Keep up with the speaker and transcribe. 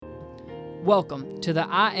Welcome to the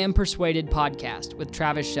I Am Persuaded podcast with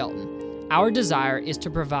Travis Shelton. Our desire is to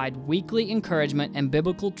provide weekly encouragement and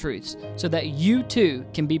biblical truths so that you too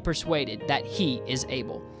can be persuaded that He is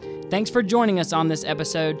able. Thanks for joining us on this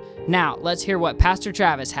episode. Now, let's hear what Pastor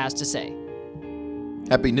Travis has to say.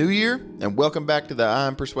 Happy New Year, and welcome back to the I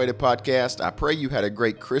Am Persuaded podcast. I pray you had a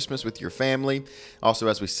great Christmas with your family. Also,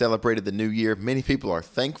 as we celebrated the new year, many people are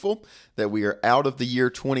thankful that we are out of the year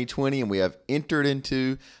 2020 and we have entered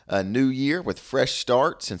into a new year with fresh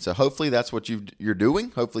starts. And so hopefully that's what you're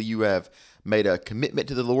doing. Hopefully you have made a commitment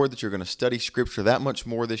to the Lord that you're going to study Scripture that much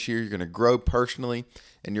more this year. You're going to grow personally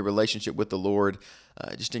in your relationship with the Lord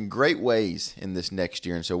just in great ways in this next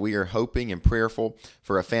year. And so we are hoping and prayerful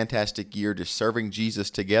for a fantastic year just serving Jesus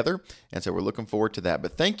together. And so we're looking forward to that.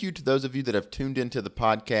 But thank you to those of you that have tuned into the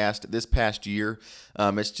podcast this past year.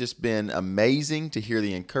 It's just been amazing to hear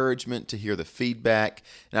the encouragement, to hear the feedback.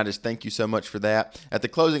 And I just thank you so much for that. At the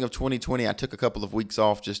closing of 2020, I took a couple of weeks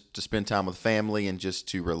off just to spend time with family and just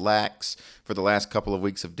to relax for the last couple of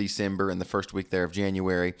weeks of December and the first week there of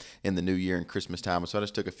January in the new year and Christmas time. So I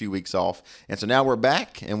just took a few weeks off. And so now we're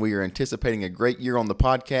back and we are anticipating a great year on the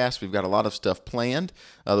podcast. We've got a lot of stuff planned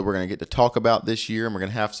that we're going to get to talk about this year. And we're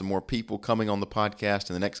going to have some more people coming on the podcast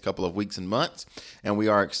in the next couple of weeks and months. And we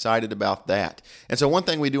are excited about that. And so one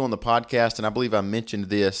thing we do on the podcast, and I believe I mentioned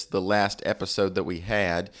this the last episode that we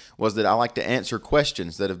had, was that I like to answer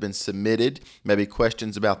questions that have been submitted, maybe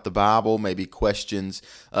questions about the Bible, maybe questions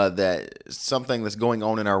that something that's going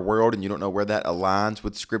on in our world and you don't know where that aligns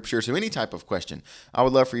with Scripture. So any type of question, I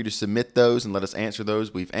would love for you to submit those and let us answer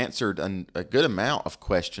those. We've answered a good amount of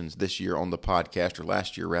questions this year on the podcast, or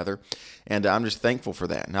last year rather, and I'm just thankful for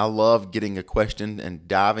that. And I love getting a question and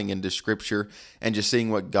diving into Scripture and just seeing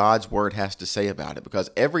what God's Word has to say about it, because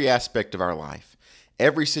every aspect of our life,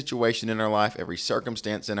 every situation in our life, every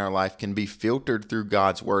circumstance in our life can be filtered through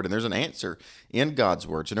God's Word, and there's an answer in God's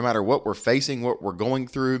Word. So no matter what we're facing, what we're going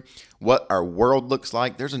through, what our world looks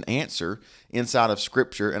like, there's an answer inside of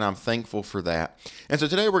Scripture, and I'm thankful for that. And so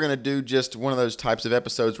today we're going to do just one of those types of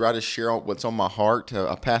episodes where I just share what's on my heart,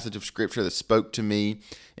 a passage of Scripture that spoke to me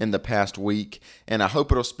in the past week, and I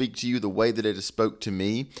hope it'll speak to you the way that it has spoke to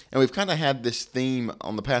me. And we've kind of had this theme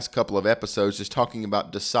on the past couple of episodes just talking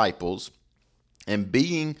about disciples and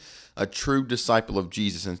being a true disciple of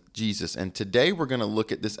Jesus. And today we're going to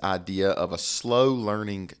look at this idea of a slow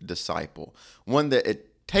learning disciple, one that it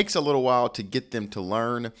takes a little while to get them to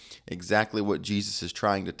learn exactly what Jesus is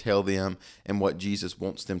trying to tell them and what Jesus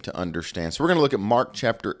wants them to understand. So we're going to look at Mark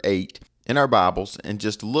chapter 8 in our Bibles and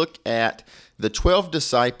just look at the 12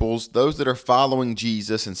 disciples, those that are following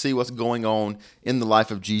Jesus, and see what's going on in the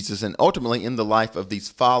life of Jesus and ultimately in the life of these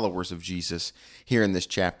followers of Jesus here in this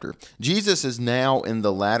chapter. Jesus is now in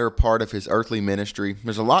the latter part of his earthly ministry.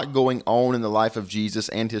 There's a lot going on in the life of Jesus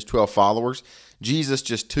and his 12 followers. Jesus,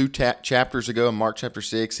 just two chapters ago in Mark chapter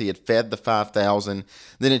 6, he had fed the 5,000.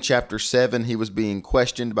 Then in chapter 7, he was being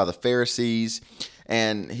questioned by the Pharisees.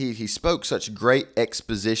 And he spoke such great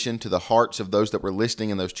exposition to the hearts of those that were listening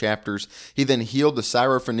in those chapters. He then healed the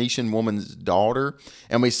Syrophoenician woman's daughter.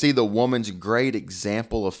 And we see the woman's great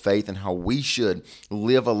example of faith and how we should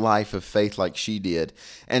live a life of faith like she did.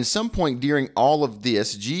 And some point during all of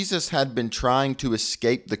this, Jesus had been trying to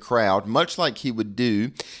escape the crowd, much like he would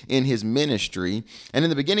do in his ministry. And in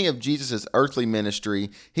the beginning of Jesus' earthly ministry,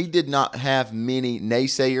 he did not have many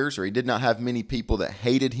naysayers, or he did not have many people that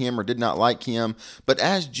hated him or did not like him. But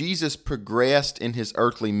as Jesus progressed in his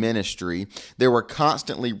earthly ministry, there were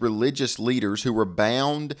constantly religious leaders who were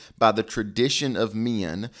bound by the tradition of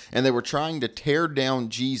men, and they were trying to tear down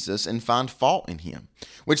Jesus and find fault in him,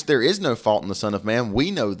 which there is no fault in the Son of Man.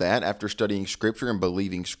 We know that after studying Scripture and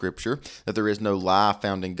believing Scripture, that there is no lie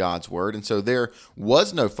found in God's Word. And so there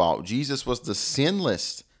was no fault. Jesus was the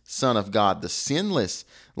sinless Son of God, the sinless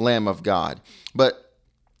Lamb of God. But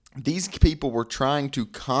these people were trying to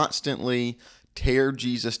constantly tear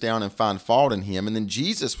Jesus down and find fault in him. And then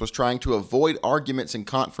Jesus was trying to avoid arguments and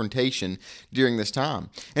confrontation during this time.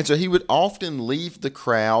 And so he would often leave the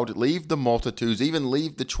crowd, leave the multitudes, even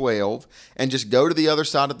leave the 12, and just go to the other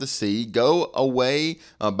side of the sea, go away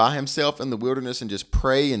by himself in the wilderness and just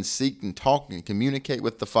pray and seek and talk and communicate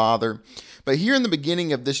with the Father. But here in the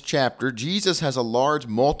beginning of this chapter, Jesus has a large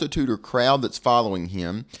multitude or crowd that's following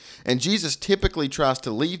him. And Jesus typically tries to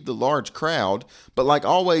leave the large crowd, but like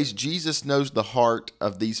always, Jesus knows the heart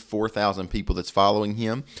of these 4,000 people that's following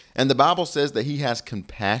him. And the Bible says that he has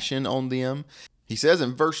compassion on them. He says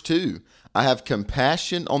in verse 2, I have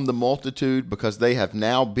compassion on the multitude because they have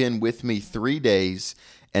now been with me 3 days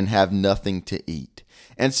and have nothing to eat.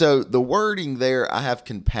 And so the wording there, I have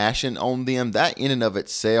compassion on them, that in and of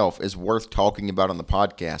itself is worth talking about on the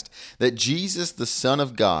podcast. That Jesus, the Son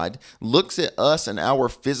of God, looks at us and our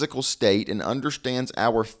physical state and understands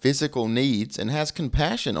our physical needs and has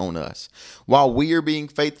compassion on us while we are being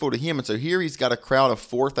faithful to him. And so here he's got a crowd of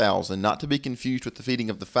 4,000, not to be confused with the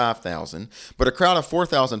feeding of the 5,000, but a crowd of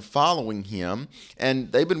 4,000 following him.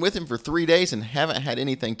 And they've been with him for 3 days and haven't had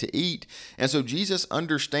anything to eat. And so Jesus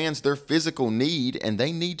understands their physical need and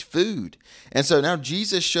they need food. And so now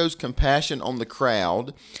Jesus shows compassion on the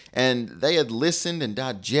crowd, and they had listened and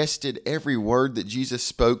digested every word that Jesus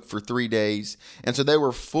spoke for 3 days. And so they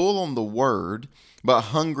were full on the word, but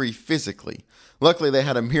hungry physically. Luckily, they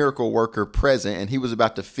had a miracle worker present, and he was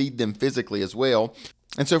about to feed them physically as well.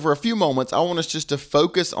 And so for a few moments, I want us just to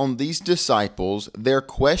focus on these disciples, their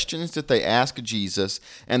questions that they ask Jesus,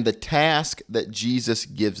 and the task that Jesus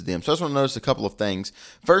gives them. So I just want to notice a couple of things.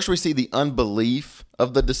 First, we see the unbelief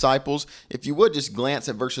of the disciples. If you would just glance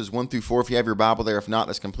at verses 1 through 4, if you have your Bible there. If not,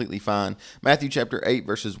 that's completely fine. Matthew chapter 8,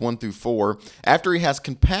 verses 1 through 4. After he has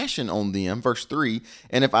compassion on them, verse 3,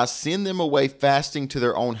 and if I send them away fasting to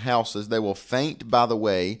their own houses, they will faint by the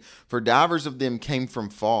way, for divers of them came from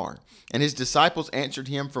far. And his disciples answered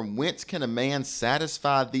him, from whence can a man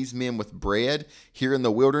satisfy these men with bread here in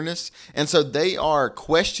the wilderness? And so they are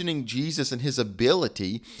questioning Jesus and his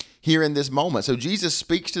ability here in this moment. So Jesus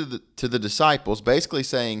speaks to the disciples, basically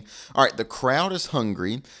saying, all right, the crowd is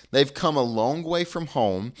hungry. They've come a long way from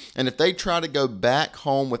home. And if they try to go back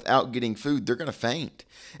home without getting food, they're going to faint.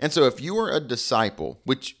 And so if you are a disciple,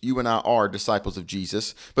 which you and I are disciples of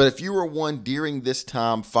Jesus, but if you were one during this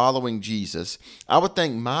time following Jesus, I would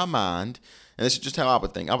think my mind, and this is just how I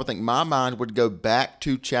would think my mind would go back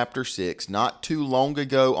to chapter 6, not too long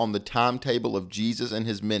ago on the timetable of Jesus and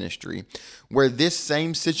his ministry, where this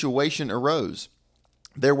same situation arose.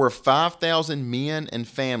 There were 5,000 men and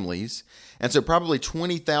families, and so probably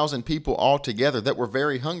 20,000 people altogether that were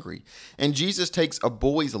very hungry. And Jesus takes a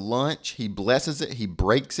boy's lunch, he blesses it, he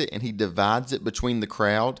breaks it, and he divides it between the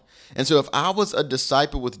crowd. And so if I was a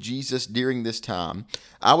disciple with Jesus during this time,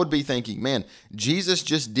 I would be thinking, man, Jesus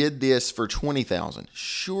just did this for 20,000.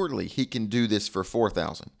 Surely he can do this for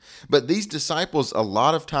 4,000. But these disciples a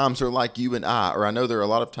lot of times are like you and I, or I know there are a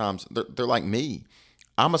lot of times they're like me.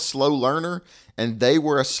 I'm a slow learner, and they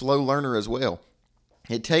were a slow learner as well.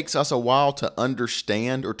 It takes us a while to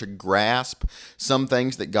understand or to grasp some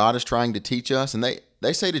things that God is trying to teach us. And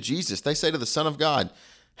they say to Jesus, they say to the Son of God,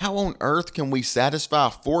 how on earth can we satisfy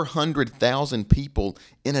 400,000 people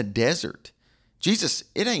in a desert? Jesus,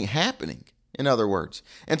 it ain't happening, in other words.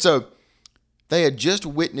 And so they had just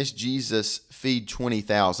witnessed Jesus feed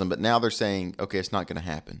 20,000, but now they're saying, okay, it's not going to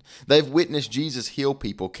happen. They've witnessed Jesus heal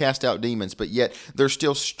people, cast out demons, but yet they're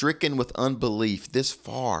still stricken with unbelief this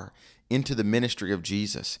far into the ministry of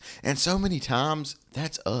Jesus. And so many times,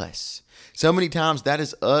 that's us. So many times, that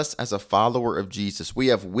is us as a follower of Jesus. We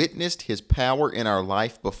have witnessed his power in our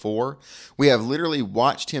life before. We have literally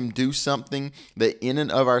watched him do something that in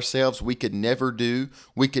and of ourselves we could never do.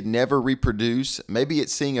 We could never reproduce. Maybe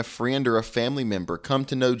it's seeing a friend or a family member come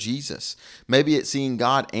to know Jesus. Maybe it's seeing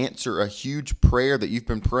God answer a huge prayer that you've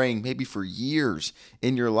been praying maybe for years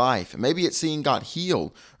in your life. Maybe it's seeing God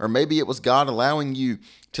heal, or maybe it was God allowing you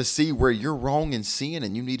to see where you're wrong in sin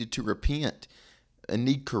and you needed to repent and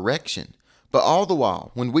need correction. But all the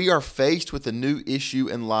while, when we are faced with a new issue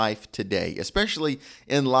in life today, especially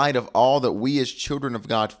in light of all that we as children of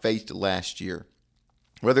God faced last year,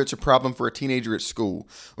 whether it's a problem for a teenager at school,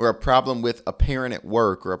 or a problem with a parent at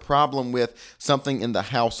work, or a problem with something in the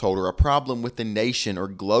household, or a problem with the nation or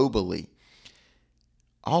globally,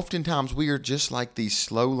 oftentimes we are just like these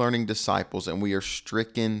slow learning disciples, and we are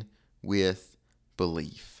stricken with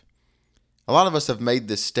belief. A lot of us have made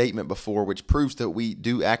this statement before, which proves that we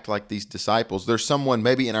do act like these disciples. There's someone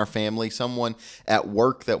maybe in our family, someone at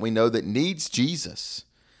work that we know that needs Jesus.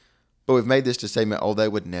 But we've made this statement, oh, they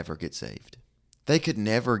would never get saved. They could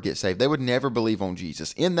never get saved. They would never believe on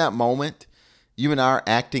Jesus. In that moment, you and I are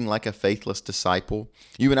acting like a faithless disciple.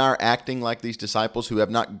 You and I are acting like these disciples who have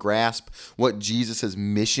not grasped what Jesus'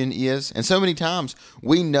 mission is. And so many times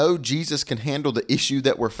we know Jesus can handle the issue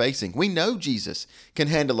that we're facing. We know Jesus can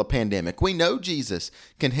handle a pandemic. We know Jesus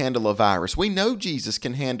can handle a virus. We know Jesus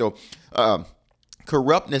can handle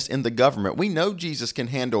corruptness in the government. We know Jesus can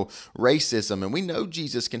handle racism, and we know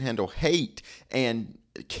Jesus can handle hate and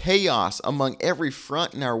chaos among every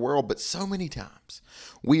front in our world. But so many times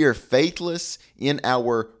we are faithless in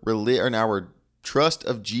our trust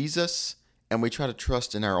of Jesus, and we try to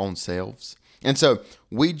trust in our own selves. And so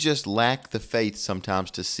we just lack the faith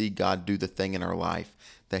sometimes to see God do the thing in our life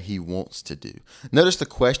that he wants to do. Notice the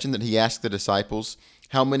question that he asked the disciples.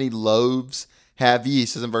 How many loaves have ye? He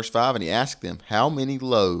says in verse 5, and he asked them, how many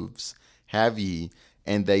loaves have ye?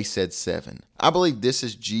 And they said 7. I believe this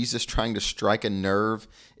is Jesus trying to strike a nerve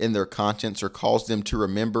in their conscience or cause them to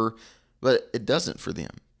remember, but it doesn't for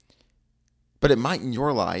them. But it might in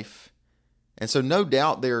your life. And so no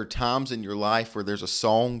doubt there are times in your life where there's a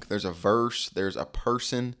song, there's a verse, there's a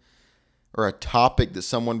person or a topic that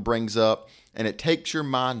someone brings up, and it takes your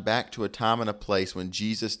mind back to a time and a place when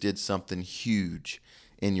Jesus did something huge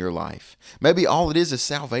in your life. Maybe all it is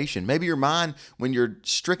salvation. Maybe your mind, when you're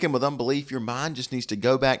stricken with unbelief, your mind just needs to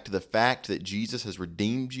go back to the fact that Jesus has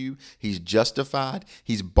redeemed you. He's justified.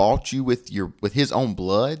 He's bought you with his own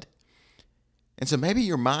blood. And so maybe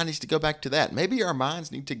your mind needs to go back to that. Maybe our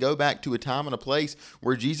minds need to go back to a time and a place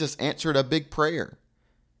where Jesus answered a big prayer.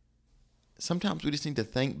 Sometimes we just need to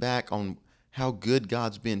think back on how good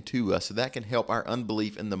God's been to us, so that can help our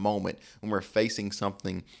unbelief in the moment when we're facing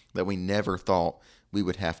something that we never thought we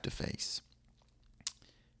would have to face.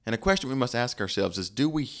 And a question we must ask ourselves is, do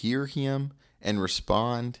we hear him and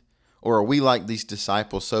respond? Or are we like these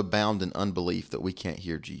disciples, so bound in unbelief that we can't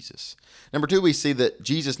hear Jesus? Number 2, we see that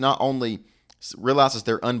Jesus not only realizes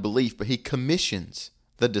their unbelief, but he commissions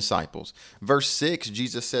the disciples. Verse 6,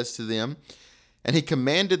 Jesus says to them, and he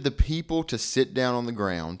commanded the people to sit down on the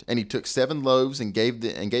ground, and he took 7 loaves and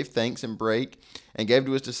gave thanks and brake, and gave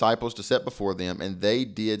to his disciples to set before them, and they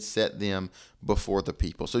did set them before the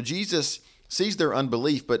people. So Jesus sees their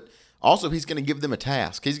unbelief, but also he's going to give them a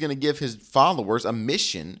task. He's going to give his followers a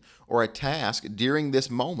mission or a task during this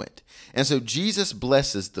moment. And so Jesus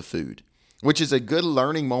blesses the food, which is a good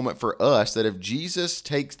learning moment for us, that if Jesus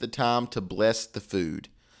takes the time to bless the food,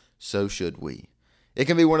 so should we. It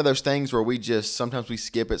can be one of those things where sometimes we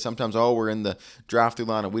skip it. Sometimes, we're in the drive-thru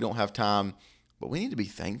line and we don't have time. But we need to be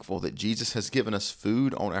thankful that Jesus has given us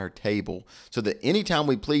food on our table so that anytime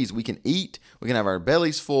we please, we can eat, we can have our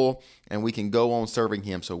bellies full, and we can go on serving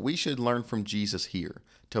him. So we should learn from Jesus here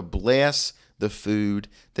to bless the food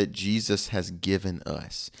that Jesus has given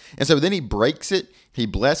us. And so then he breaks it, he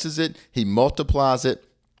blesses it, he multiplies it.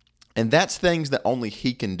 And that's things that only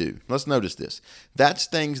he can do. Let's notice this. That's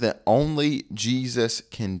things that only Jesus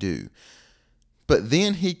can do. But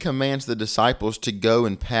then he commands the disciples to go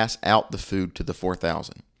and pass out the food to the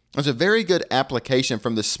 4,000. There's a very good application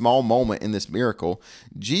from this small moment in this miracle.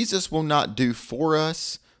 Jesus will not do for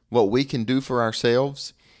us what we can do for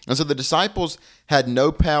ourselves. And so the disciples had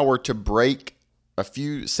no power to break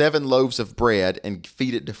 7 loaves of bread and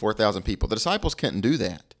feed it to 4,000 people. The disciples couldn't do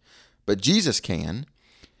that, but Jesus can.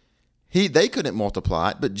 They couldn't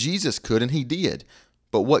multiply it, but Jesus could, and he did.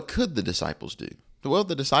 But what could the disciples do? Well,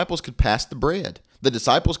 the disciples could pass the bread. The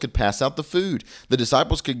disciples could pass out the food. The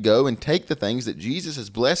disciples could go and take the things that Jesus is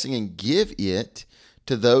blessing and give it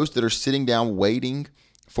to those that are sitting down waiting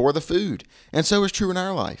for the food. And so is true in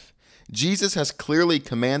our life. Jesus has clearly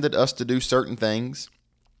commanded us to do certain things.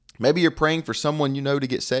 Maybe you're praying for someone you know to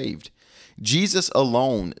get saved. Jesus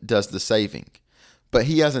alone does the saving. But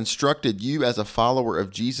he has instructed you as a follower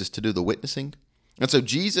of Jesus to do the witnessing. And so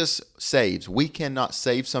Jesus saves. We cannot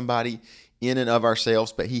save somebody in and of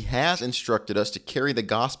ourselves, but he has instructed us to carry the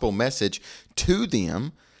gospel message to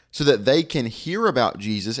them so that they can hear about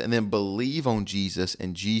Jesus and then believe on Jesus,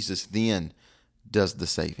 and Jesus then does the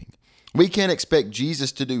saving. We can't expect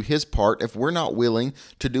Jesus to do his part if we're not willing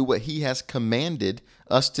to do what he has commanded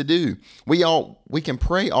us to do. We can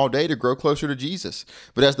pray all day to grow closer to Jesus.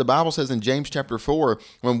 But as the Bible says in James chapter 4,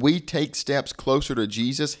 when we take steps closer to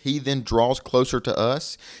Jesus, he then draws closer to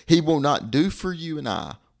us. He will not do for you and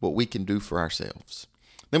I what we can do for ourselves.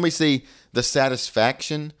 Then we see the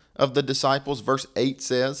satisfaction of the disciples. Verse 8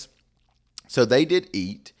 says, so they did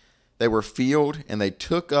eat. They were filled, and they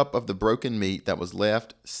took up of the broken meat that was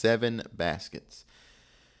left 7 baskets.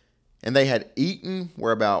 And they had eaten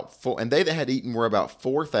were about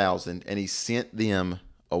 4,000, and he sent them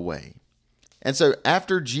away. And so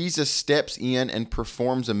after Jesus steps in and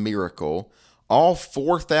performs a miracle, all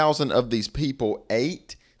 4,000 of these people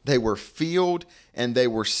ate, they were filled, and they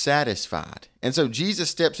were satisfied. And so Jesus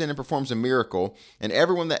steps in and performs a miracle, and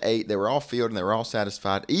everyone that ate, they were all filled and they were all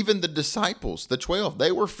satisfied. Even the disciples, the 12,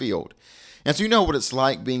 they were filled. And so you know what it's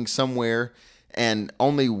like being somewhere and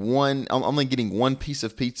only getting one piece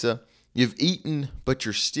of pizza. You've eaten, but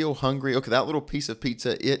you're still hungry. Okay, that little piece of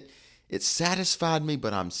pizza, it satisfied me,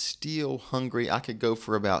 but I'm still hungry. I could go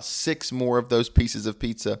for about 6 more of those pieces of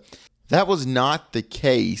pizza. That was not the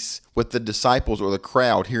case with the disciples or the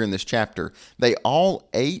crowd here in this chapter. They all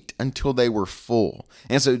ate until they were full.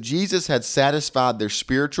 And so Jesus had satisfied their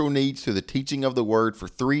spiritual needs through the teaching of the word for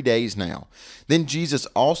 3 days now. Then Jesus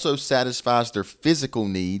also satisfies their physical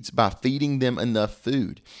needs by feeding them enough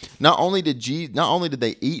food. Not only did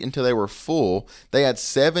they eat until they were full, they had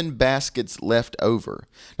 7 baskets left over.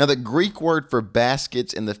 Now the Greek word for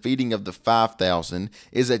baskets in the feeding of the 5,000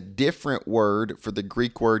 is a different word for the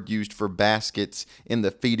Greek word used for baskets in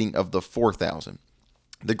the feeding of the 4,000.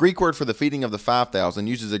 The Greek word for the feeding of the 5,000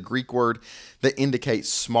 uses a Greek word that indicates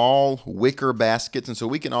small wicker baskets. And so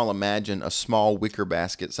we can all imagine a small wicker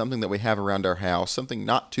basket, something that we have around our house, something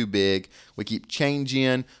not too big. We keep change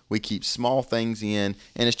in, we keep small things in,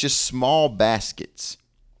 and it's just small baskets.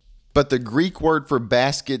 But the Greek word for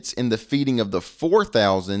baskets in the feeding of the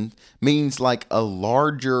 4,000 means like a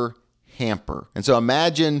larger hamper. And so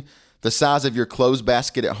imagine the size of your clothes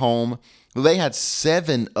basket at home. They had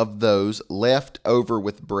 7 of those left over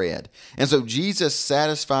with bread. And so Jesus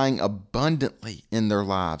satisfying abundantly in their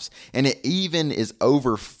lives. And it even is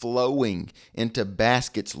overflowing into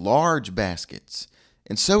baskets, large baskets.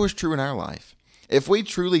 And so is true in our life. If we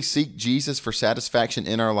truly seek Jesus for satisfaction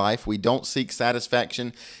in our life, we don't seek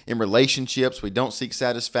satisfaction in relationships, we don't seek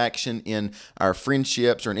satisfaction in our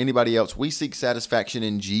friendships or in anybody else. We seek satisfaction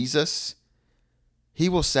in Jesus. He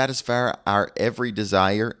will satisfy our every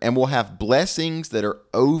desire, and we'll have blessings that are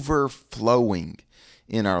overflowing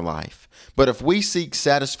in our life. But if we seek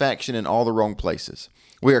satisfaction in all the wrong places,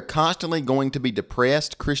 we are constantly going to be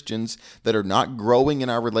depressed Christians that are not growing in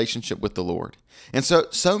our relationship with the Lord. And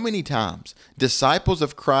so many times, disciples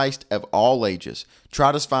of Christ of all ages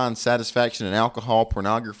try to find satisfaction in alcohol,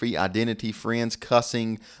 pornography, identity, friends,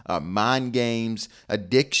 cussing, mind games,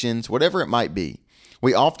 addictions, whatever it might be.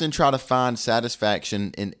 We often try to find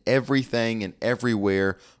satisfaction in everything and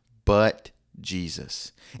everywhere but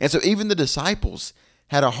Jesus. And so even the disciples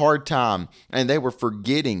had a hard time, and they were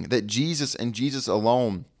forgetting that Jesus and Jesus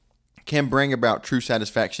alone can bring about true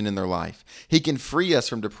satisfaction in their life. He can free us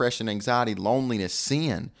from depression, anxiety, loneliness,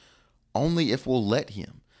 sin, only if we'll let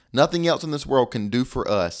Him. Nothing else in this world can do for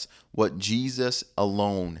us what Jesus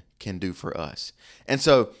alone can do for us. And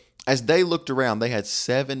so as they looked around, they had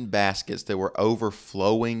 7 baskets that were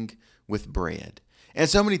overflowing with bread. And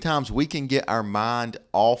so many times we can get our mind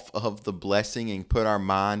off of the blessing and put our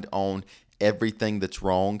mind on everything that's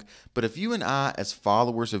wrong. But if you and I, as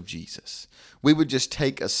followers of Jesus, we would just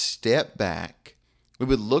take a step back, we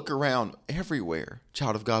would look around everywhere,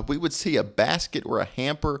 child of God, we would see a basket or a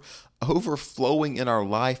hamper overflowing in our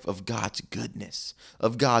life of God's goodness,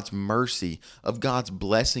 of God's mercy, of God's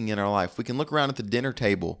blessing in our life. We can look around at the dinner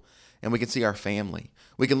table and we can see our family.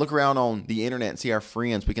 We can look around on the internet and see our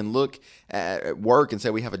friends. We can look at work and say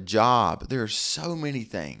we have a job. There are so many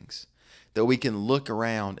things that we can look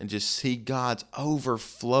around and just see God's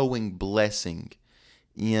overflowing blessing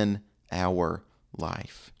in our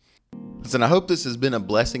life. Listen, I hope this has been a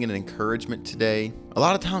blessing and an encouragement today. A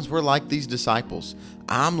lot of times we're like these disciples.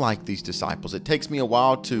 I'm like these disciples. It takes me a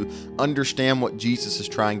while to understand what Jesus is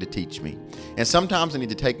trying to teach me. And sometimes I need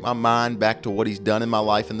to take my mind back to what He's done in my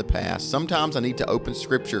life in the past. Sometimes I need to open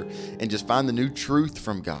Scripture and just find the new truth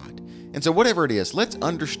from God. And so whatever it is, let's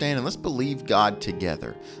understand and let's believe God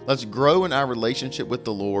together. Let's grow in our relationship with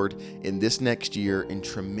the Lord in this next year in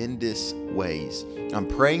tremendous ways. I'm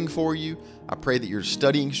praying for you. I pray that you're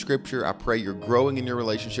studying Scripture. I pray you're growing in your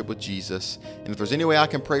relationship with Jesus. And if there's any way I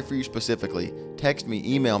can pray for you specifically, text me,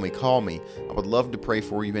 email me, call me. I would love to pray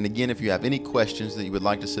for you. And again, if you have any questions that you would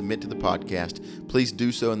like to submit to the podcast, please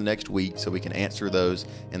do so in the next week so we can answer those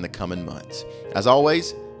in the coming months. As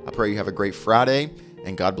always, I pray you have a great Friday,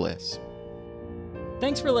 and God bless.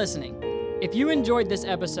 Thanks for listening. If you enjoyed this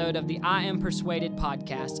episode of the I Am Persuaded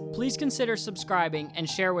podcast, please consider subscribing and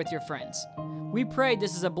share with your friends. We pray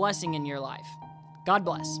this is a blessing in your life. God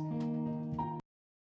bless.